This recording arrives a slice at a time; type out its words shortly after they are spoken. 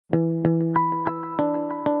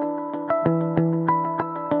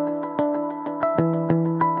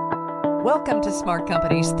Welcome to Smart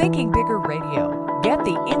Company's Thinking Bigger Radio. Get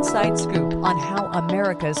the inside scoop on how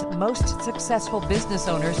America's most successful business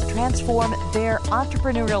owners transform their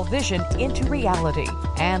entrepreneurial vision into reality.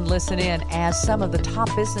 And listen in as some of the top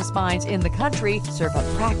business minds in the country serve up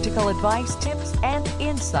practical advice, tips, and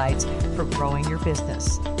insights for growing your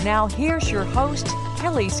business. Now, here's your host,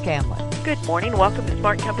 Kelly Scanlon. Good morning. Welcome to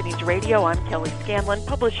Smart Companies Radio. I'm Kelly Scanlon,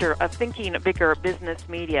 publisher of Thinking Bigger Business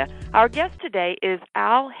Media. Our guest today is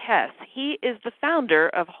Al Hess. He is the founder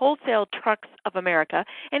of Wholesale Trucks of America,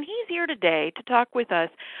 and he's here today to talk with us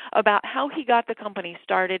about how he got the company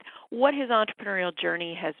started, what his entrepreneurial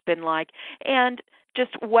journey has been like, and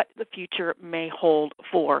just what the future may hold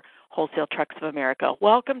for Wholesale Trucks of America.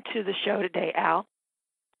 Welcome to the show today, Al.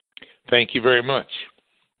 Thank you very much.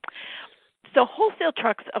 So Wholesale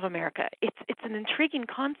Trucks of America, it's an intriguing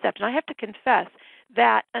concept, and I have to confess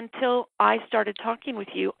that until I started talking with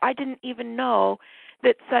you, I didn't even know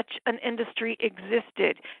that such an industry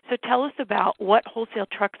existed. So tell us about what Wholesale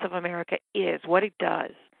Trucks of America is, what it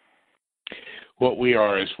does. What we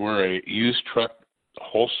are is we're a used truck,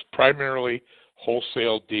 primarily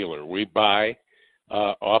wholesale dealer. We buy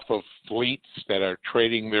off of fleets that are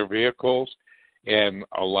trading their vehicles, and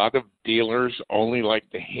a lot of dealers only like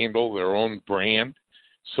to handle their own brand.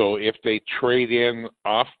 So if they trade in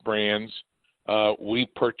off brands, we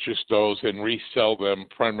purchase those and resell them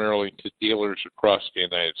primarily to dealers across the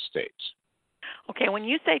United States. Okay, when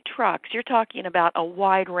you say trucks, you're talking about a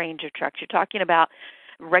wide range of trucks. You're talking about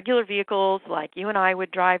regular vehicles like you and I would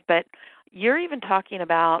drive, but you're even talking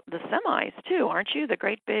about the semis too, aren't you? The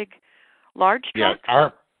great big, large trucks? Yeah,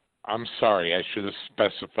 I'm sorry, I should have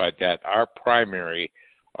specified that. Our primary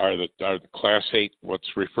are the Class 8,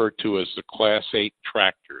 what's referred to as the Class 8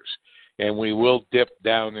 tractors. And we will dip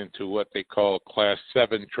down into what they call Class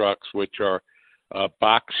 7 trucks, which are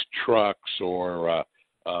box trucks or,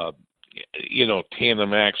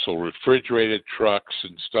 tandem axle refrigerated trucks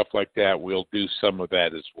and stuff like that. We'll do some of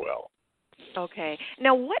that as well. Okay.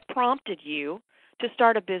 Now, what prompted you to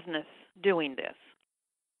start a business doing this?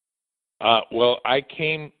 Well, I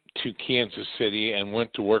came to Kansas City and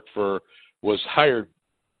went to work was hired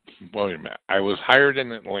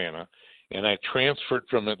in Atlanta, and I transferred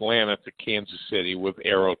from Atlanta to Kansas City with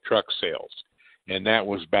Aero Truck Sales, and that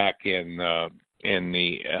was back in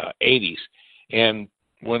the 80s. And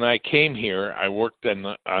when I came here, I worked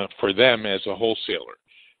for them as a wholesaler.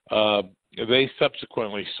 They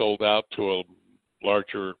subsequently sold out to a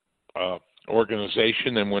larger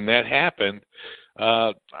organization, and when that happened,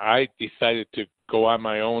 I decided to go on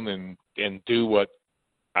my own and do what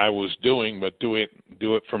I was doing, but do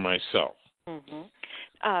it for myself.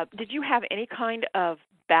 Mm-hmm. Did you have any kind of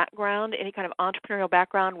background, any kind of entrepreneurial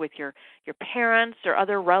background with your parents or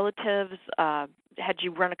other relatives? Had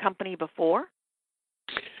you run a company before?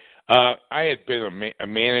 I had been a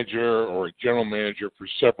manager or a general manager for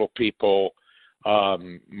several people.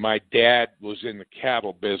 My dad was in the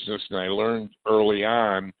cattle business, and I learned early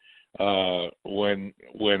on when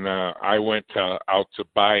I went out to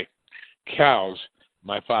buy cows,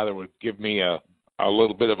 my father would give me a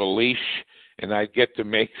little bit of a leash, and I'd get to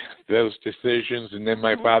make those decisions, and then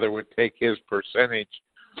my father would take his percentage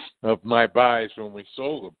of my buys when we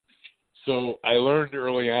sold them. So I learned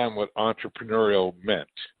early on what entrepreneurial meant,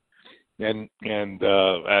 and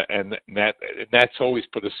that's always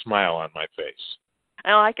put a smile on my face.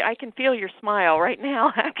 Oh, I can feel your smile right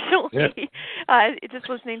now, actually, just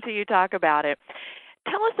listening to you talk about it.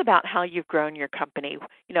 Tell us about how you've grown your company.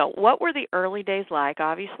 What were the early days like?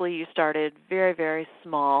 Obviously, you started very, very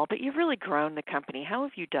small, but you've really grown the company. How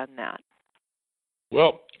have you done that?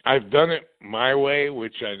 Well, I've done it my way,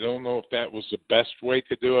 which I don't know if that was the best way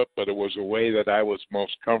to do it, but it was a way that I was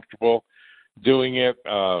most comfortable doing it,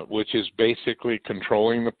 which is basically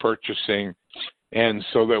controlling the purchasing, and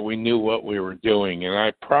so that we knew what we were doing. And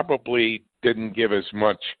I probably didn't give as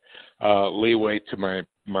much leeway to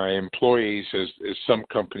my employees as some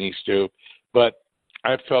companies do, but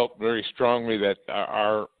I felt very strongly that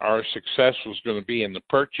our success was going to be in the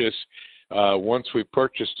purchase. Once we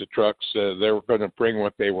purchased the trucks, they were going to bring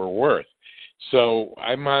what they were worth. So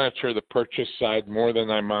I monitor the purchase side more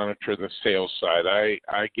than I monitor the sales side.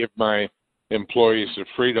 I give my employees the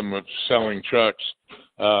freedom of selling trucks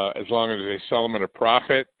as long as they sell them at a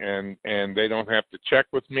profit and they don't have to check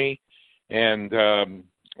with me, and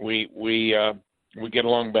we get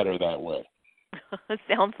along better that way.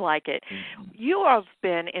 Sounds like it. You have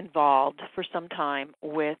been involved for some time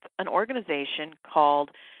with an organization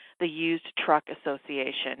called the Used Truck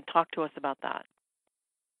Association. Talk to us about that.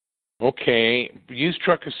 Okay. The Used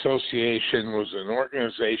Truck Association was an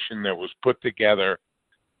organization that was put together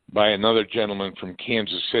by another gentleman from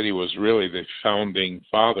Kansas City, was really the founding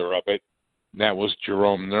father of it. And that was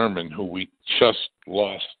Jerome Nerman, who we just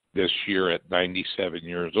lost this year at 97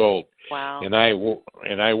 years old. Wow. And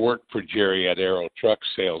I worked for Jerry at Aero Truck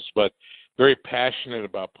Sales, but very passionate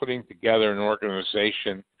about putting together an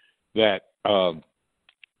organization that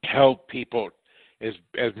held people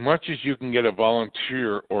as much as you can get a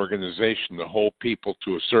volunteer organization to hold people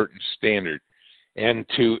to a certain standard and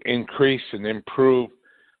to increase and improve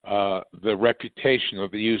the reputation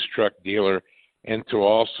of the used truck dealer, and to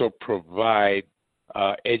also provide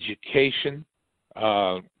education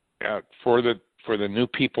for the new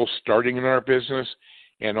people starting in our business,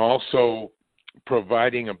 and also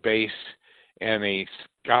providing a base and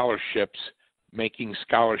making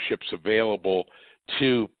scholarships available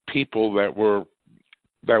to people that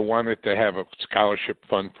wanted to have a scholarship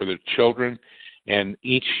fund for their children. And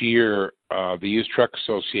each year, the Used Truck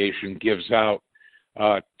Association gives out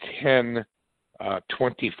 10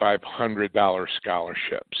 $2,500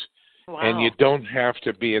 scholarships. Wow. And you don't have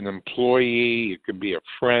to be an employee. You can be a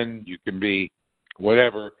friend. You can be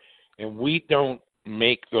whatever. And we don't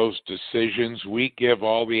make those decisions. We give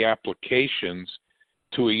all the applications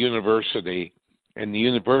to a university, and the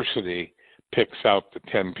university picks out the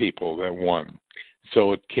 10 people that won.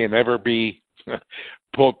 So it can never be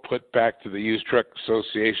put back to the Used Truck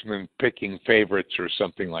Association and picking favorites or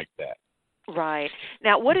something like that. Right.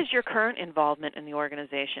 Now, what is your current involvement in the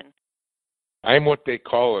organization? I'm what they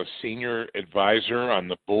call a senior advisor on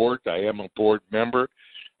the board. I am a board member.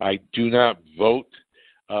 I do not vote.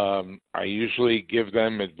 I usually give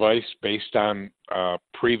them advice based on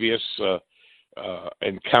previous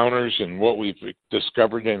encounters and what we've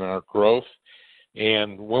discovered in our growth.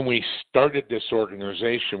 And when we started this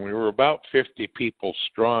organization, we were about 50 people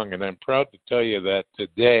strong, and I'm proud to tell you that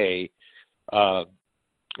today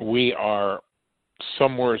we are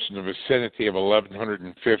somewhere in the vicinity of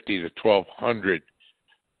 1,150 to 1,200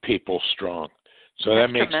 people strong. So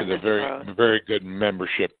that makes it a very good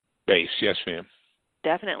membership base. Yes, ma'am.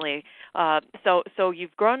 Definitely. So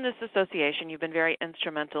you've grown this association. You've been very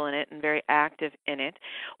instrumental in it and very active in it.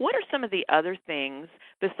 What are some of the other things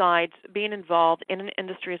besides being involved in an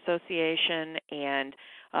industry association and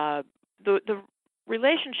the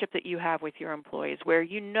relationship that you have with your employees, where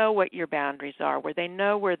you know what your boundaries are, where they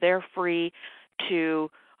know where they're free to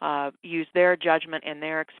use their judgment and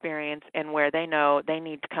their experience, and where they know they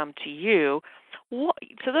need to come to you?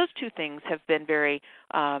 So those two things have been very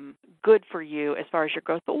good for you as far as your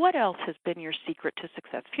growth. But what else has been your secret to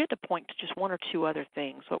success? If you had to point to just one or two other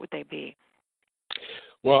things, what would they be?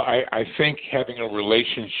 Well, I think having a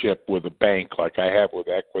relationship with a bank like I have with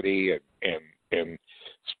Equity and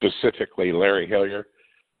specifically Larry Hillier,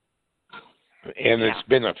 and it's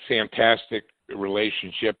been a fantastic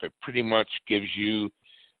relationship. It pretty much gives you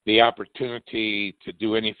the opportunity to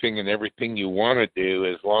do anything and everything you want to do,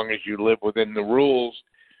 as long as you live within the rules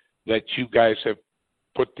that you guys have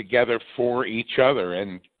put together for each other.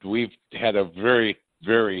 And we've had a very,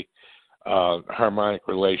 very harmonic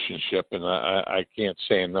relationship, and I can't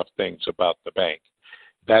say enough things about the bank.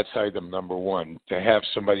 That's item number one, to have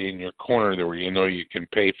somebody in your corner there where you know you can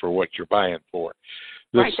pay for what you're buying for.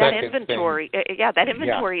 Right, that inventory. That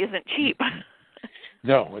inventory isn't cheap.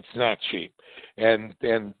 No, it's not cheap. And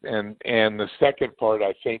the second part,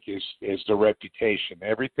 I think, is the reputation.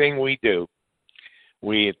 Everything we do,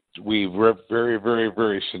 we very, very,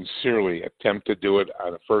 very sincerely attempt to do it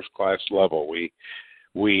on a first-class level.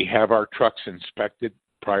 We have our trucks inspected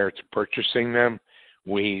prior to purchasing them.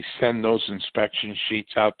 We send those inspection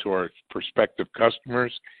sheets out to our prospective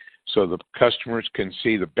customers so the customers can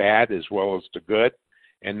see the bad as well as the good,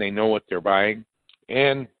 and they know what they're buying.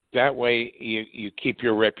 And that way you keep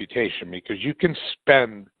your reputation, because you can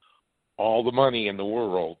spend all the money in the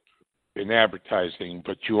world in advertising,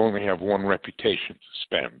 but you only have one reputation to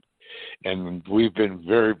spend. And we've been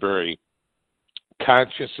very, very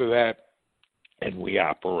conscious of that, and we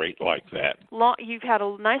operate like that. You've had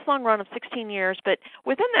a nice long run of 16 years, but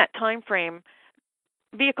within that time frame,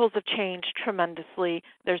 vehicles have changed tremendously.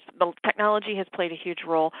 The technology has played a huge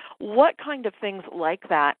role. What kind of things like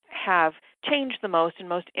that have changed the most and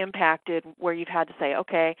most impacted, where you've had to say,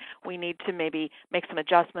 okay, we need to maybe make some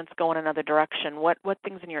adjustments, go in another direction? What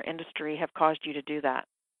things in your industry have caused you to do that?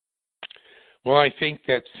 Well, I think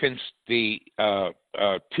that since the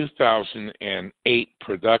 2008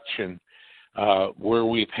 production, where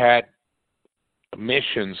we've had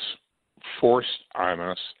emissions forced on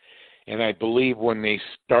us, and I believe when they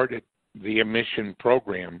started the emission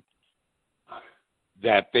program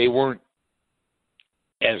that they weren't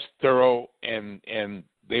as thorough and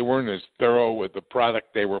they weren't as thorough with the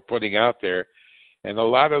product they were putting out there. And a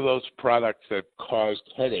lot of those products have caused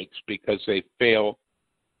headaches because they fail.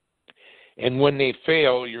 And when they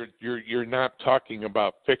fail, you're not talking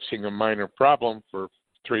about fixing a minor problem for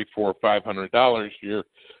 $300, $400, $500. You're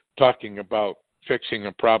talking about fixing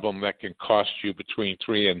a problem that can cost you between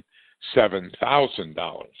 $3,000 and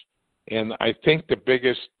 $7,000. And I think the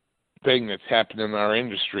biggest thing that's happened in our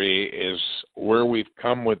industry is where we've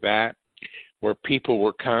come with that, where people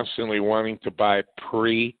were constantly wanting to buy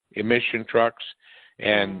pre-emission trucks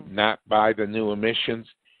and not buy the new emissions,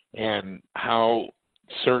 and how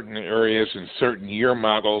certain areas and certain year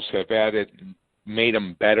models have made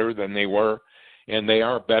them better than they were, and they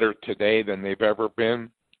are better today than they've ever been.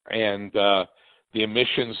 And the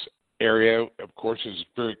emissions area, of course, is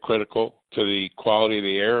very critical to the quality of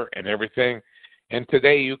the air and everything. And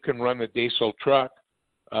today you can run a diesel truck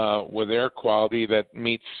with air quality that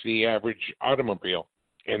meets the average automobile.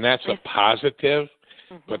 And that's a positive,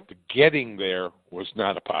 but the getting there was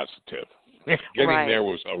not a positive. Getting there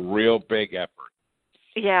was a real big effort.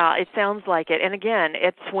 Yeah, it sounds like it. And again,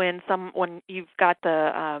 it's when you've got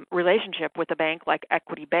the relationship with a bank like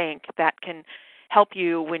Equity Bank that can help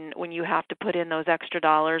you when you have to put in those extra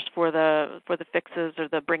dollars for the fixes or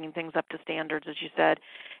the bringing things up to standards, as you said,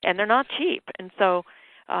 and they're not cheap. And so,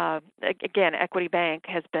 again, Equity Bank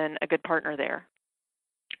has been a good partner there.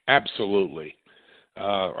 Absolutely.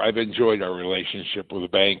 I've enjoyed our relationship with the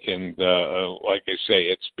bank, and like I say,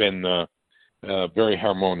 it's been very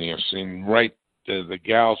harmonious. And the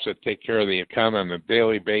gals that take care of the account on a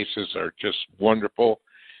daily basis are just wonderful.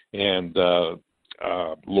 And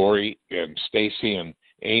Lori and Stacy and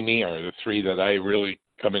Amy are the three that I really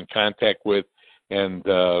come in contact with, and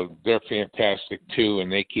they're fantastic too,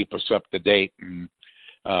 and they keep us up to date, and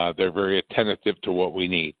they're very attentive to what we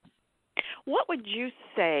need. What would you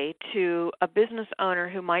say to a business owner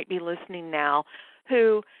who might be listening now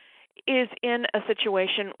who is in a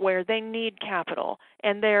situation where they need capital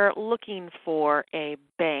and they're looking for a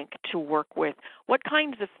bank to work with? What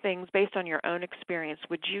kinds of things, based on your own experience,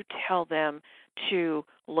 would you tell them to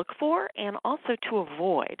look for and also to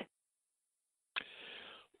avoid?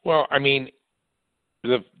 Well, I mean,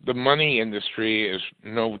 the money industry is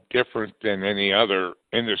no different than any other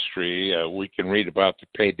industry. We can read about the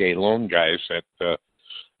payday loan guys that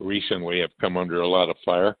recently have come under a lot of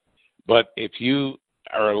fire. But if you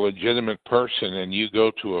are a legitimate person and you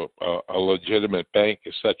go to a legitimate bank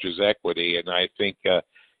such as Equity, and I think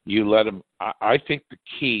you let them, I think the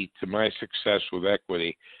key to my success with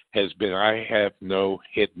Equity has been I have no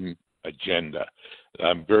hidden agenda.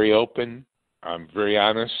 I'm very open, I'm very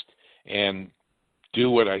honest, and do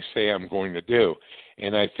what I say I'm going to do.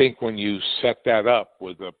 And I think when you set that up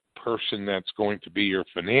with a person that's going to be your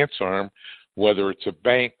finance arm, whether it's a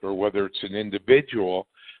bank or whether it's an individual,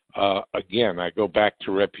 again, I go back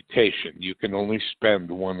to reputation. You can only spend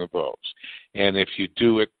one of those. And if you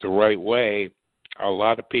do it the right way, a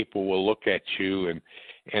lot of people will look at you,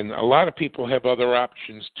 and a lot of people have other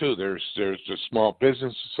options too. There's a small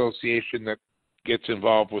business association that gets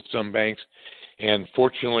involved with some banks, and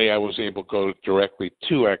fortunately I was able to go directly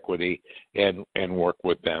to Equity and work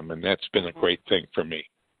with them, and that's been a great thing for me.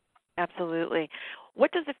 Absolutely.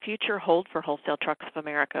 What does the future hold for Wholesale Trucks of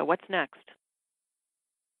America? What's next?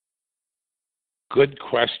 Good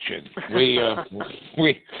question.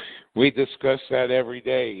 We discuss that every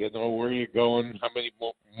day. You know, where are you going? How many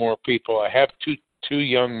more people? I have two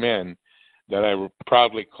young men that I would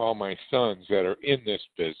probably call my sons that are in this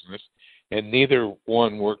business, and neither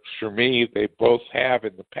one works for me. They both have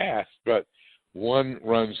in the past, but one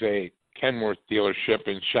runs a Kenworth dealership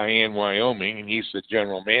in Cheyenne, Wyoming, and he's the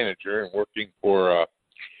general manager and working for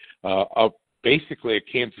basically a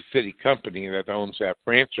Kansas City company that owns that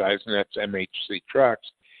franchise, and that's MHC Trucks.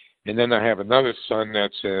 And then I have another son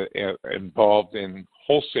that's involved in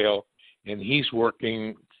wholesale, and he's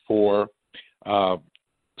working for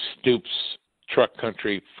Stoops Truck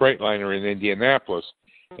Country Freightliner in Indianapolis,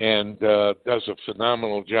 and does a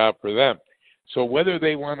phenomenal job for them. So whether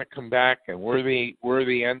they want to come back and where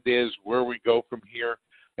the end is, where we go from here,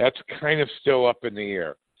 that's kind of still up in the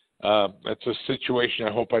air. That's a situation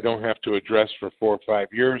I hope I don't have to address for 4 or 5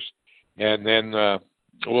 years, and then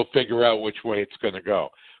we'll figure out which way it's going to go.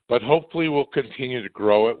 But hopefully we'll continue to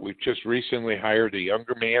grow it. We've just recently hired a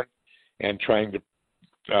younger man and trying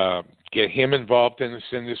to get him involved in this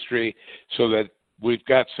industry so that we've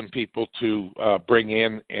got some people to bring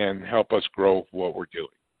in and help us grow what we're doing.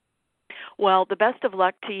 Well, the best of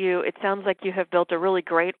luck to you. It sounds like you have built a really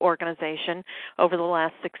great organization over the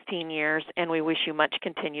last 16 years, and we wish you much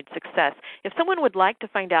continued success. If someone would like to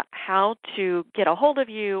find out how to get a hold of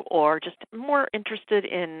you or just more interested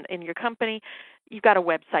in your company, you've got a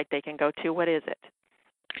website they can go to. What is it?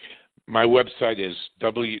 My website is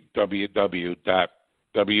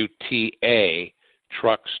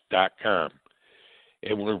www.wtatrucks.com.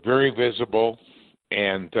 And we're very visible,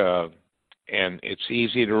 and it's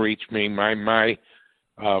easy to reach me. My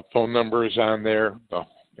phone number is on there,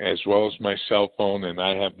 as well as my cell phone, and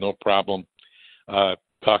I have no problem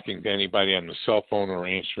talking to anybody on the cell phone or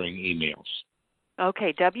answering emails.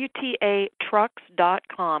 Okay,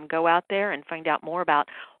 WTAtrucks.com. Go out there and find out more about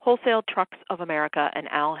Wholesale Trucks of America and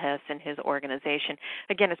Al Hess and his organization.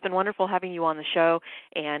 Again, it's been wonderful having you on the show,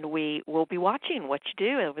 and we will be watching what you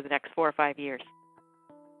do over the next 4 or 5 years.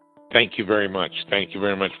 Thank you very much. Thank you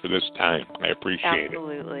very much for this time. I appreciate it.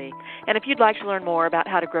 Absolutely. And if you'd like to learn more about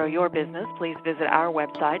how to grow your business, please visit our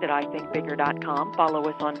website at ithinkbigger.com. Follow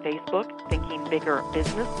us on Facebook, Thinking Bigger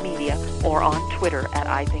Business Media, or on Twitter at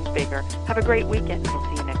ithinkbigger. Have a great weekend.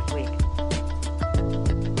 We'll see you next week.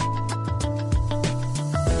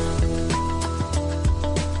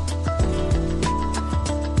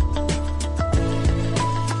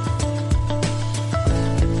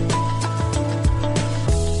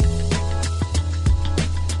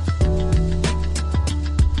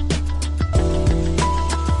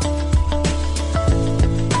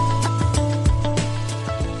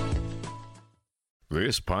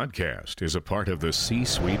 This podcast is a part of the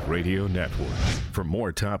C-Suite Radio Network. For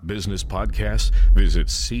more top business podcasts, visit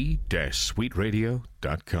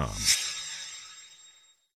c-suiteradio.com.